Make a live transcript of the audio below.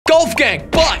golf gang,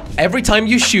 but every time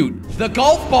you shoot, the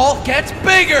golf ball gets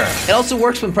bigger. It also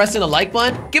works when pressing the like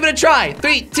button. Give it a try.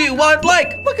 3, 2, 1,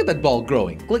 like. Look at that ball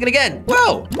growing. Click it again.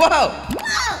 Whoa, whoa.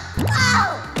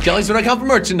 Jelly's gonna come for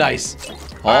merchandise.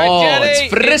 All right, Jelly,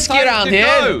 it's frisky around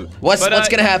here. What's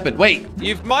gonna happen? Wait.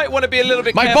 You might want to be a little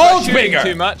bit My careful ball's shooting bigger.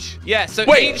 too much. Yeah, so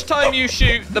Wait. each time you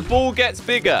shoot, the ball gets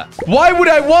bigger. Why would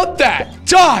I want that?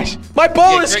 Josh, my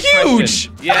ball is great huge.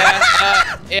 question.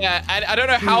 Yeah, yeah, and I don't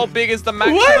know how big is the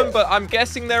maximum, but I'm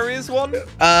guessing there is one.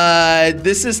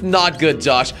 This is not good,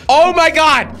 Josh. Oh my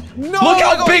God! No, look I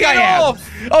how gotta big I get am. off.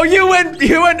 Oh, you went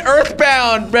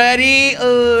Earthbound. Ready?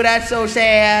 Oh, that's so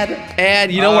sad.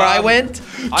 And you know where I went?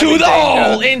 To in the danger.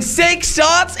 hole in 6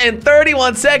 shots and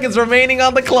 31 seconds remaining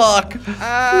on the clock.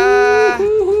 I'm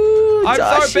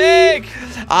Joshy. so big.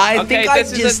 I think I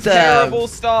this just is a terrible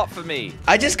start for me.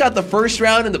 I just got the first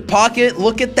round in the pocket.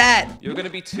 Look at that. You're gonna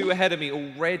be 2 ahead of me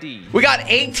already. We got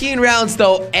 18 rounds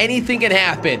though. Anything can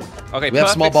happen. Okay, we have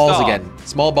small perfect balls start. again.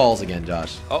 Small balls again,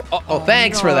 Josh. Oh,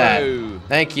 Thanks for that. no.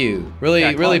 Thank you. Really, Yeah,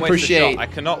 I can't really waste a appreciate. shot. I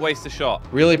cannot waste a shot.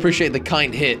 Really appreciate the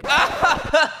kind hit.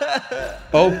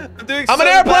 Oh, I'm doing I'm so an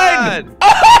airplane.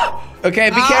 bad. Okay,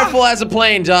 be careful as a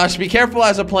plane, Josh. Be careful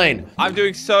as a plane. I'm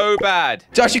doing so bad.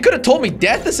 Josh, you could have told me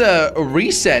death is a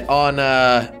reset on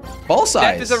ball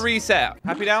size. Death is a reset.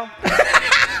 Happy now?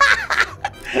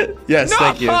 Yes,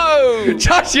 thank you. No!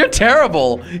 Josh, you're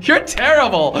terrible. You're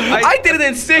terrible. I did it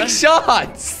in 6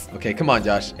 shots. Okay, come on,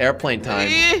 Josh. Airplane time.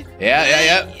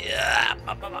 Yeah.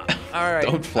 All right.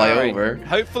 Don't fly all right. over.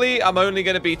 Hopefully, I'm only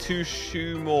going to be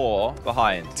 2 more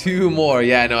behind. 2 more.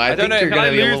 Yeah, no, I I don't think know. you're Can I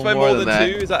going to be a lose little by more more than than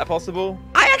that. 2? Is that possible?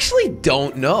 I actually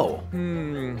don't know.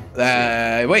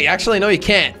 Wait, actually, no, you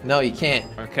can't. No, you can't.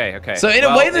 Okay. So in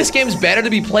a way, this game's better to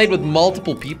be played with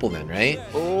multiple people then, right?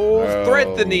 Oh,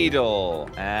 thread the needle.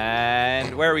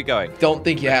 And where are we going? Don't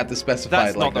think you have to specify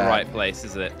That's it not like the that. right place,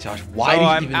 is it? Josh, why So do you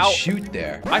I'm even out. shoot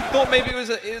there? I thought maybe it was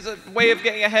a way of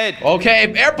getting ahead.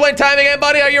 Okay, airplane time again,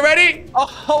 buddy. Are you ready?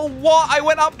 Oh, what? I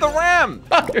went up the ramp.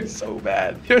 You're so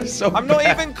bad. You're so I'm not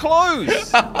bad. even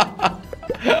close.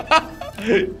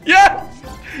 Yes!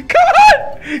 Come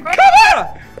on! Come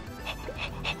on!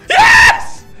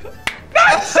 Yes!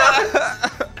 Nice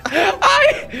shot!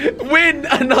 I win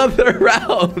another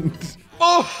round.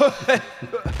 Oh.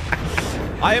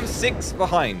 I am 6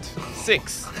 behind.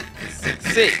 6.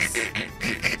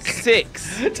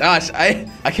 Josh, I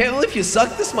can't believe you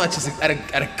suck this much at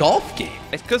a golf game.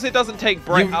 It's because it doesn't take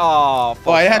break. You- Oh,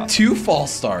 Oh, I had 2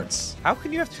 false starts. How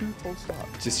can you have 2 false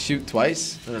starts? Just shoot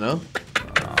twice. I don't know.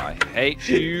 Oh, I hate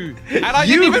you. And I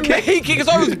You didn't even make it because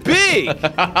I was big.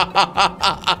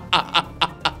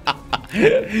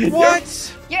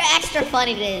 What? You're extra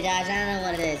funny today, Josh. I don't know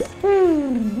what it is.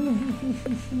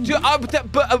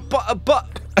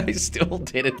 But. I still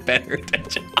did it better than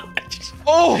Josh.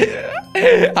 Oh,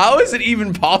 How is it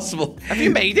even possible? have you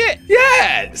made it?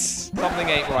 Yes. Something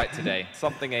ain't right today.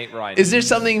 Something ain't right. Is there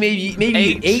something maybe you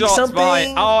 8 ate shots something?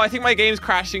 behind. Oh, I think my game's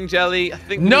crashing, Jelly. I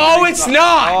think. No, it's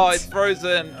not. Oh, it's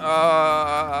frozen.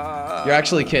 You're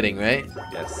actually kidding, right?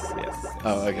 Yes.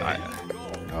 Oh, okay.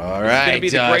 All It's right, gonna be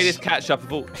Josh. the greatest catch-up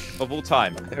of all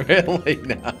time. Really?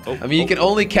 No. I mean, you can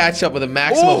only catch up with a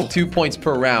maximum of 2 points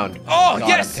per round. Oh, God,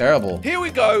 yes! I'm terrible. Here we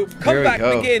go. Here we Comeback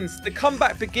go. begins. The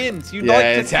comeback begins. You Yeah, like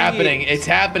to it's see happening. it. It's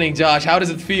happening, Josh. How does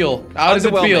it feel? How does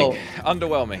it feel?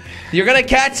 Underwhelming. You're gonna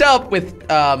catch up with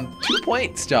 2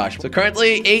 points, Josh. So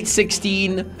currently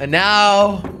 8-16, and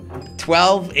now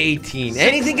 12-18.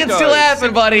 Anything can still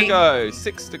happen, buddy.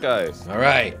 6 to go. All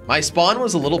right. My spawn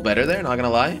was a little better there, not gonna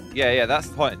lie. Yeah, that's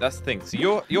the point. That's the thing.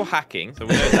 So you're hacking. So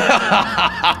we know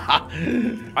that.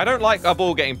 I don't like our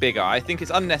ball getting bigger. I think it's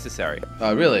unnecessary.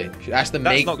 Oh, really? You should ask the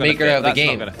That's not gonna maker fit. of the That's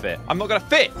game. not gonna fit. I'm not gonna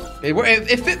fit.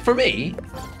 It fit for me,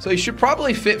 so it should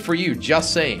probably fit for you,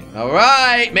 just saying. All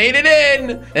right, made it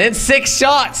in. And 6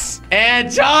 shots.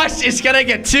 And Josh is gonna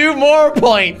get 2 more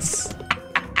points.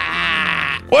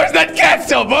 Where's that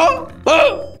ketchup, huh?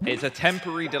 Oh. It's a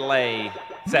temporary delay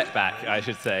setback, I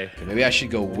should say. Okay, maybe I should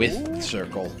go with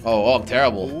circle. Oh, I'm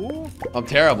terrible. I'm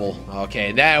terrible.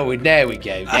 Okay, there we go. There we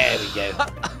go.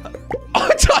 Oh,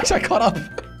 Josh, I caught up.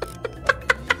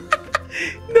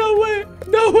 No way.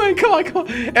 No way. Come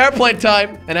on. Airplane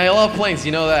time. And I love planes.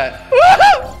 You know that.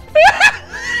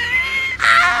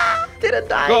 Didn't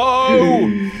die. Go!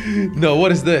 No,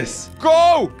 what is this?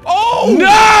 Go! Oh!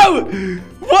 No!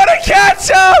 What a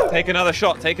catch-up! Take another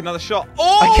shot. Take another shot.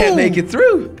 Oh! I can't make it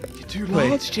through. You're too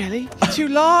large, Jelly. You're too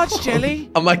large,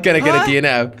 Jelly. I'm not gonna get it to you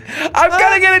now. I'm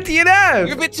gonna get it to you now.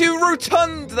 You're a bit too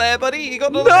rotund there, buddy. You got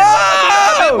a No!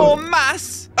 bit more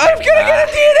mass. I'm gonna get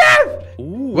it to you now.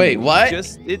 Wait, what? He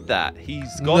just did that.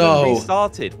 He's gone No. and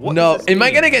restarted. What No, does this am I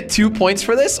mean? gonna get 2 points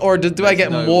for this, or do I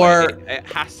get No more? way. It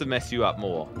has to mess you up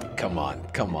more. Come on,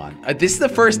 come on. This is the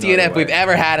first No DNF we've way.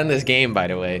 ever had in this game, by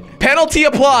the way. Penalty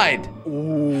applied.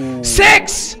 Ooh.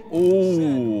 6!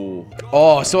 Ooh.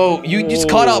 Oh, so you just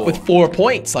caught up with 4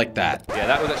 points like that. Yeah,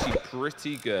 that was actually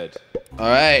pretty good. All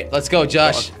right, let's go,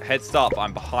 Josh. Got a head start, but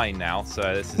I'm behind now, so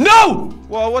this is... No!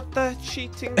 Well, what the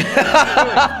cheating?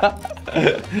 I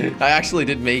actually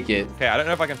did make it. Okay, I don't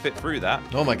know if I can fit through that.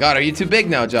 Oh my God, are you too big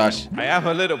now, Josh? I am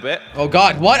a little bit. Oh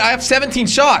God, what? I have 17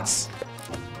 shots.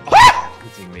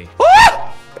 Hitting me.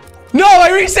 Ah! No, I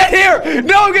reset here.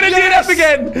 No, I'm gonna DNF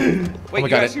again. Wait, oh my you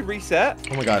God. actually reset?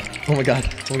 Oh my God. Oh my God.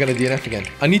 I'm gonna DNF again.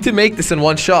 I need to make this in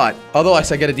 1 shot.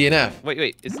 Otherwise, I get a DNF.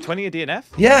 Wait, is 20 a DNF?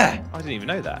 Yeah. I didn't even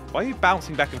know that. Why are you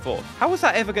bouncing back and forth? How was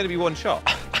that ever going to be 1 shot?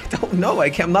 I don't know.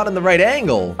 I'm not in the right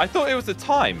angle. I thought it was the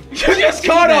time. You just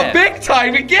caught up big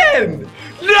time again.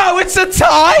 No, it's a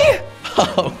tie.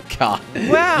 Oh God.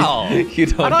 Wow. You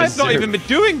don't And I've deserve not even been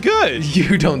doing good.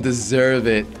 You don't deserve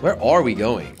it. Where are we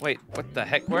going? Wait, what the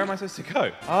heck? Where am I supposed to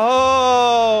go?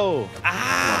 Oh.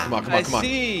 Ah. Come on. I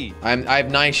see. I have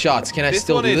 9 shots. Can I This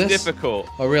still one do is this? difficult.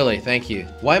 Oh, really? Thank you.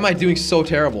 Why am I doing so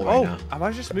terrible right now? Am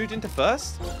I just moved into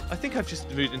first? I think I've just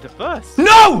moved into first.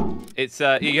 No! It's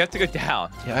you have to go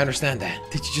down. Yeah, I understand that.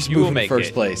 Did you just You will move in make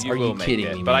first it. place? Are will you make kidding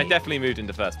it. me? But I mate? definitely moved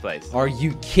into first place. Are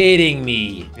you kidding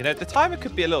me? You know, the timer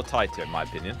could be a little tighter, in my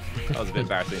opinion. That was a bit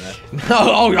embarrassing there.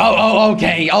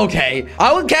 Okay.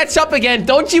 I will catch up again.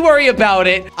 Don't you worry about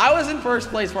it. I was in first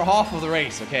place for half of the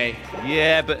race, okay?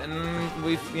 Yeah, but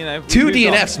we've 2 moved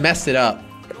DNFs messed it up.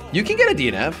 You can get a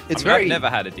DNF. It's I've never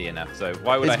had a DNF, so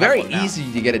why would I It's have very one now?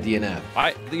 easy to get a DNF.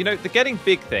 The getting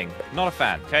big thing, not a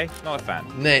fan, okay? Not a fan.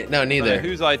 No, I don't know neither.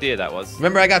 whose idea that was.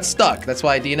 Remember, I got stuck. That's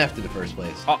why I DNF'd in the first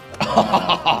place.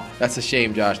 Oh, That's a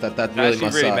shame, Josh. That that really actually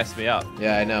must really suck. messed me up.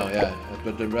 Yeah, I know. Yeah,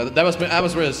 that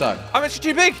must really suck. I'm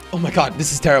actually too big. Oh my God,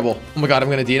 this is terrible. Oh my God, I'm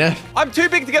gonna DNF. I'm too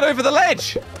big to get over the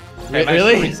ledge. Okay, I managed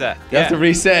Really? to reset. You have to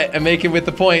reset and make it with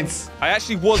the points. I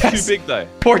actually was Yes. too big though.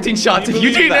 14 shots. Can If you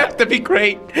you believe DNF, that? that'd be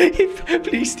great.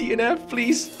 Please DNF,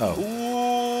 please. Oh. Ooh,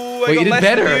 I Well, you got did less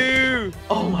better. than you.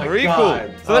 Oh my We're God.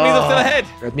 equal. So that means I'm still ahead.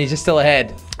 That means you're still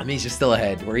ahead. That means you're still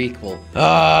ahead. We're equal.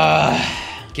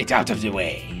 Get out of the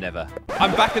way. Never.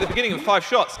 I'm back at the beginning with 5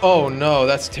 shots. Oh no,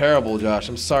 that's terrible, Josh.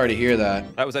 I'm sorry to hear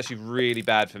that. That was actually really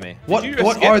bad for me. What Did you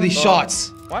what skip? are these Oh.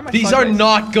 shots? Why am I These are sideways?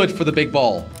 not good for the big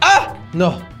ball. Ah!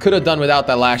 No. Could have done without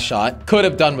that last shot. Could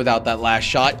have done without that last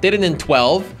shot. Did it in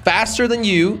 12. Faster than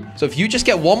you. So if you just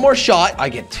get 1 more shot, I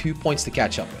get 2 points to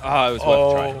catch up with. Oh, it was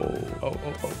worth a try. Oh.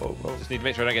 Just need to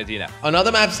make sure I don't get a DNF. On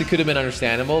other maps, it could have been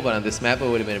understandable, but on this map, it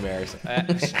would have been embarrassing.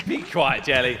 Be quiet,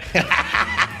 Jelly.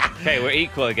 Okay, we're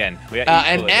equal again. We are equal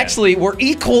And again. actually, we're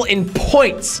equal in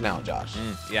points now, Josh.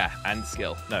 Yeah, and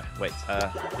skill. No, wait.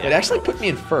 It actually put me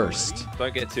in first.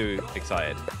 Don't get too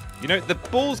excited. You know, the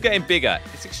ball's getting bigger.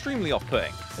 It's extremely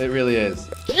off-putting. It really is.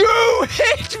 You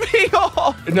hit me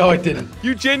off! No, it didn't.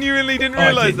 You genuinely didn't Oh, I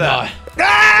realize did that. not.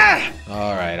 Ah!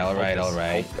 All right.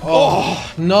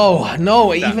 Oh, no. I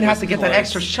That even have was to get that close.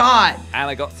 extra shot. And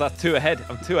I got 2 ahead.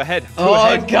 I'm 2 ahead. Two Oh,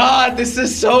 ahead. God, this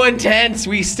is so intense.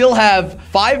 We still have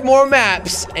 5 more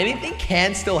maps. Anything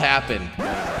can still happen.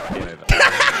 Game over.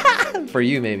 For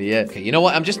you, maybe, yeah. Okay, you know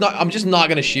what? I'm just not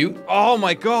gonna shoot. Oh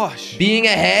my gosh. Being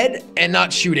ahead and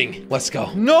not shooting. Let's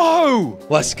go. No!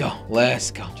 Let's go.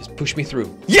 Just push me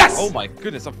through. Yes! Oh my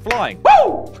goodness, I'm flying.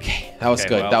 Woo! Okay, that was Okay,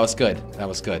 good. well. That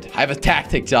was good. I have a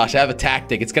tactic, Josh. I have a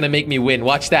tactic. It's gonna make me win.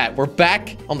 Watch that. We're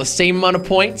back on the same amount of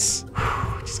points.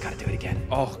 Just gotta do it again.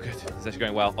 Oh, good. It's actually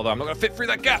going well. Although I'm not going to fit through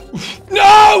that gap.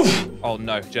 No! Oh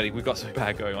no, Jelly, we've got something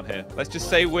bad going on here. Let's just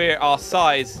say we're our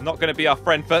size, not going to be our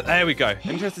friend. But there we go.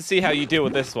 Interested to see how you deal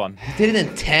with this one. You did it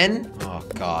in 10? Oh,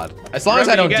 God. As long as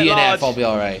I Remember, don't you get DNF, large. I'll be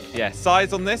all right. Yeah,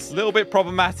 size on this, a little bit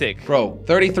problematic. Bro,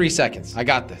 33 seconds. I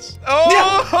got this. Oh!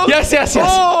 Yeah. Yes.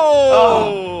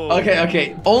 Oh!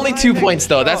 Okay. Only 2 points,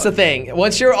 though. That's the thing.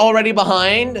 Once you're already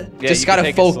behind, Yeah, just you gotta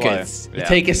can take it slow. focus. You Yeah.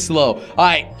 take it slow. All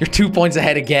right, you're 2 points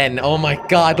ahead again. Oh, my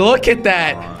God. Look at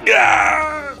that.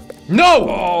 No!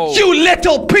 Oh. You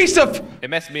little piece of... It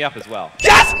messed me up as well.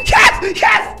 Yes!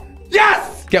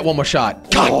 Get 1 more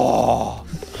shot. God.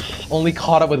 Only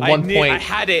caught up with 1 point. I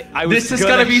had it. I was This is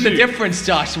gonna be the shoot. difference,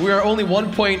 Josh. We're only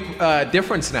 1 point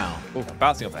difference now. Ooh, I'm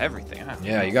bouncing off everything. Huh?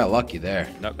 Yeah, you got lucky there.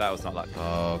 Nope, that was not lucky.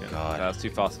 Oh, Yeah, God. That was too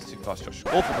fast. Too fast, Josh.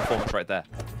 Awful performance right there.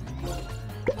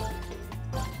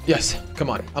 Yes, come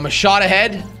on. I'm a shot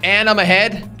ahead, and I'm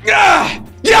ahead.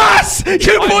 Yes!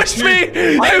 You pushed me!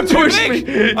 You pushed me!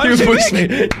 You too pushed big.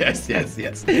 me! Yes. Get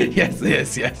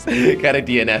a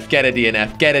DNF, get a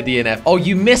DNF, get a DNF. Oh,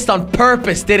 you missed on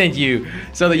purpose, didn't you?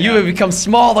 So that you would become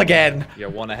small again. You're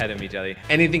one ahead of me, Jelly.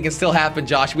 Anything can still happen,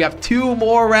 Josh. We have 2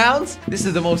 more rounds. This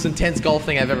is the most intense golf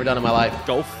thing I've ever done in my life.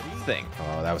 Golf thing.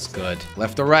 Oh, that was good.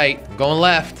 Left or right? I'm going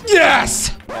left.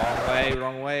 Yes!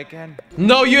 Wrong way again.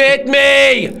 No, you hit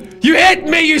me! You hit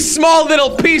me, you small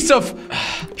little piece of...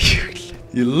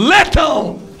 You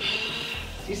little!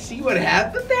 You see what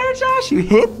happened there, Josh? You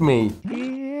hit me.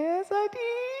 Yes, I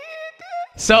did.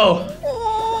 So,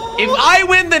 if I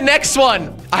win the next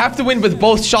one, I have to win with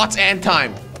both shots and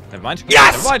time. Never mind.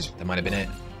 Yes! Never mind. That might have been it.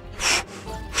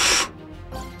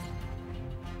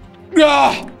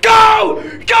 Go! Go!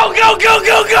 Go, go, go,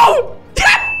 go, go!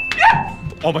 Yeah!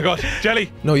 Oh my gosh, Jelly.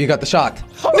 No, you got the shot.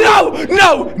 No!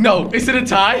 Is it a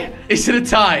tie? Is it a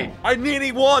tie? I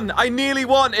nearly won.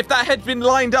 If that had been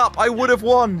lined up, I would have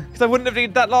won. Because I wouldn't have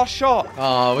needed that last shot.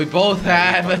 Oh, we both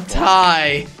have a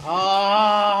tie.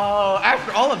 Oh,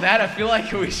 after all of that, I feel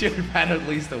like we should have had at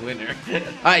least a winner. All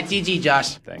right, GG,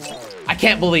 Josh. Thanks. I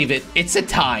can't believe it. It's a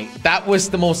tie. That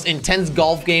was the most intense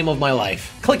golf game of my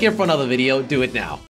life. Click here for another video. Do it now.